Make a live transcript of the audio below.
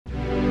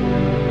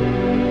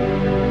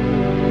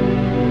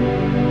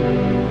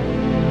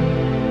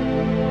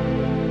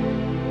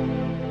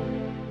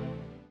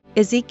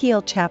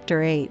Ezekiel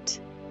chapter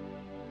 8.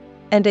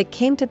 And it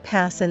came to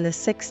pass in the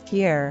 6th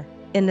year,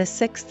 in the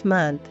 6th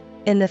month,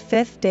 in the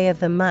 5th day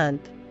of the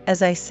month,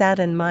 as I sat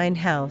in mine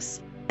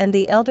house, and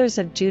the elders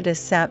of Judah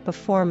sat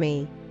before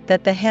me,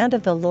 that the hand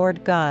of the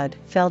Lord God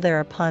fell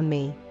there upon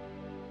me.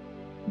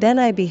 Then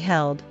I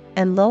beheld,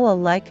 and lo, a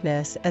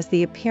likeness as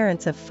the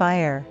appearance of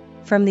fire,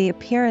 from the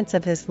appearance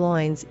of his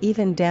loins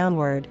even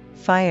downward,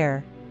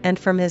 fire, and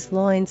from his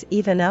loins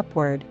even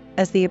upward,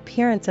 as the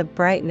appearance of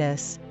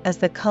brightness, as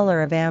the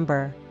color of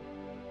amber.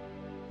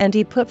 And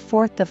he put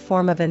forth the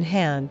form of an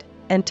hand,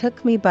 and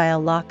took me by a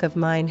lock of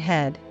mine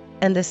head,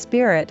 and the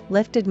Spirit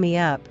lifted me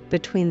up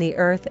between the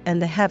earth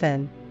and the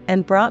heaven,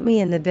 and brought me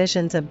in the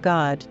visions of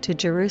God to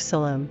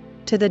Jerusalem,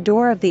 to the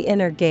door of the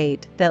inner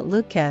gate that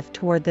looketh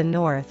toward the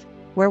north,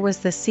 where was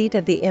the seat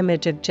of the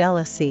image of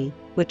jealousy,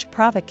 which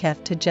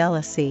provoketh to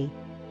jealousy.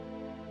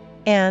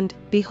 And,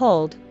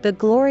 behold, the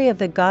glory of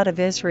the God of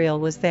Israel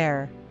was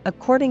there,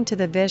 according to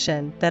the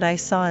vision that I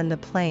saw in the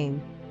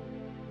plain.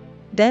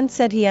 Then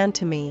said he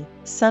unto me,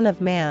 Son of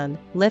man,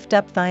 lift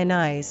up thine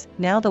eyes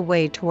now the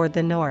way toward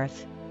the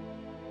north.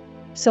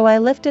 So I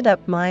lifted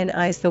up mine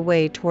eyes the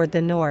way toward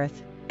the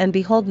north, and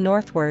behold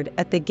northward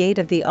at the gate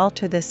of the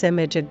altar this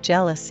image of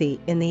jealousy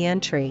in the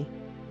entry.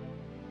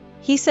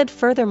 He said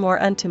furthermore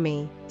unto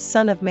me,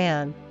 Son of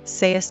man,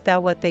 sayest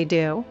thou what they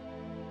do?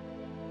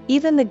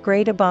 Even the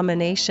great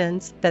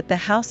abominations that the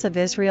house of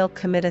Israel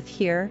committeth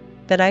here,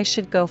 that I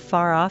should go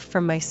far off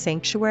from my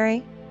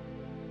sanctuary?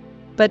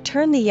 But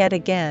turn thee yet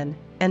again,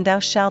 and thou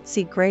shalt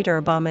see greater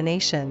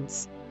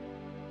abominations.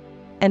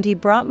 And he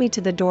brought me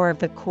to the door of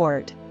the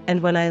court,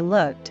 and when I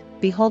looked,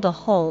 behold a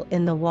hole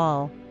in the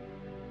wall.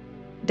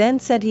 Then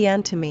said he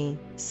unto me,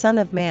 Son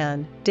of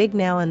man, dig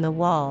now in the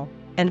wall.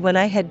 And when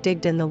I had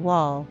digged in the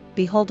wall,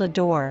 behold a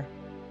door.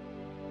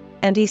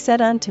 And he said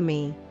unto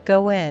me,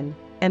 Go in,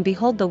 and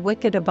behold the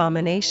wicked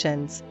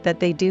abominations that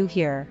they do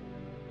here.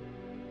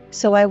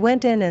 So I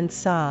went in and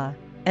saw,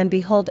 and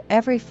behold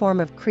every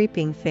form of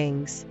creeping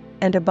things,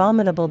 and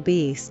abominable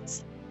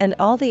beasts, and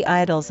all the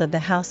idols of the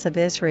house of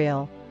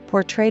Israel,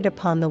 portrayed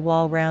upon the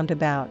wall round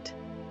about.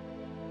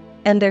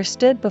 And there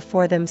stood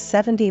before them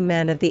 70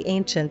 men of the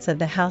ancients of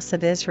the house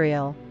of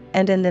Israel,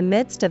 and in the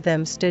midst of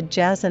them stood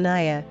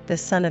Jazaniah the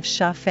son of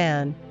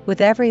Shaphan,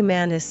 with every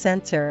man his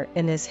censer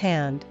in his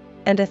hand,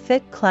 and a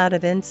thick cloud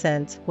of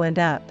incense went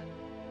up.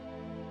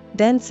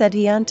 Then said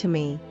he unto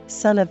me,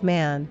 Son of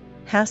man,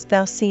 hast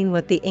thou seen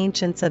what the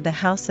ancients of the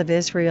house of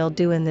Israel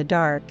do in the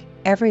dark,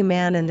 every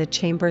man in the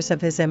chambers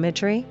of his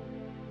imagery?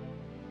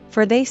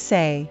 For they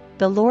say,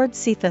 The Lord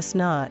seeth us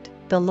not,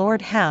 the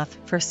Lord hath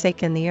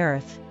forsaken the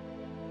earth.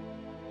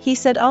 He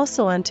said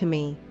also unto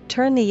me,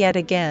 Turn thee yet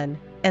again,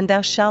 and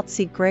thou shalt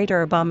see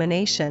greater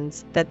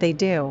abominations that they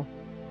do.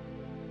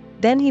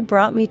 Then he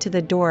brought me to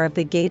the door of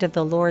the gate of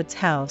the Lord's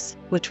house,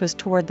 which was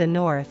toward the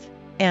north,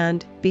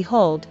 and,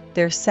 behold,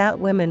 there sat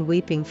women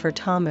weeping for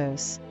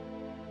Tammuz.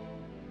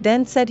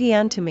 Then said he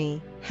unto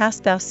me,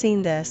 Hast thou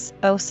seen this,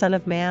 O son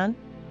of man?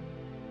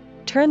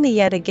 Turn thee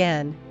yet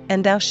again,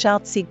 and thou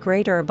shalt see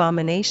greater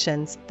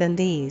abominations than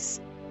these.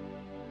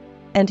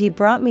 And he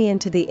brought me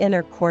into the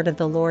inner court of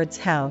the Lord's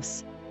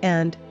house,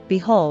 and,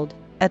 behold,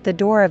 at the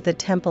door of the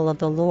temple of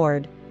the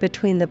Lord,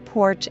 between the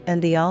porch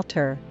and the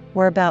altar,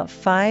 were about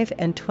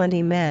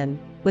 25 men,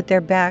 with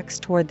their backs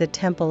toward the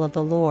temple of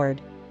the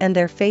Lord, and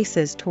their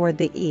faces toward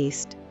the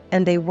east,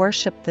 and they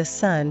worshipped the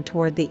sun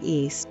toward the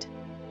east.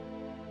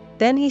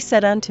 Then he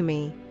said unto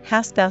me,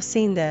 Hast thou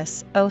seen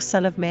this, O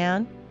son of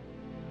man?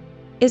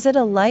 Is it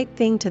a light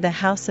thing to the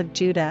house of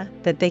Judah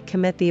that they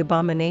commit the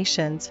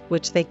abominations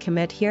which they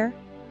commit here?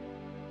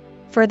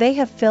 For they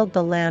have filled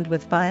the land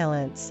with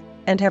violence,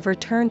 and have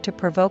returned to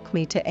provoke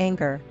me to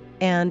anger,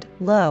 and,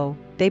 lo,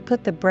 they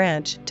put the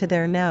branch to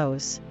their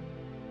nose.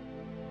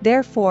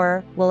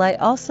 Therefore will I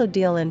also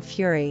deal in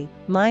fury,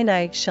 mine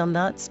eye shall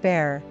not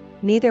spare,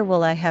 neither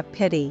will I have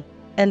pity,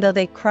 and though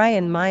they cry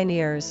in mine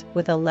ears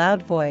with a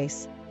loud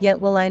voice, yet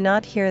will I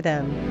not hear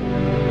them.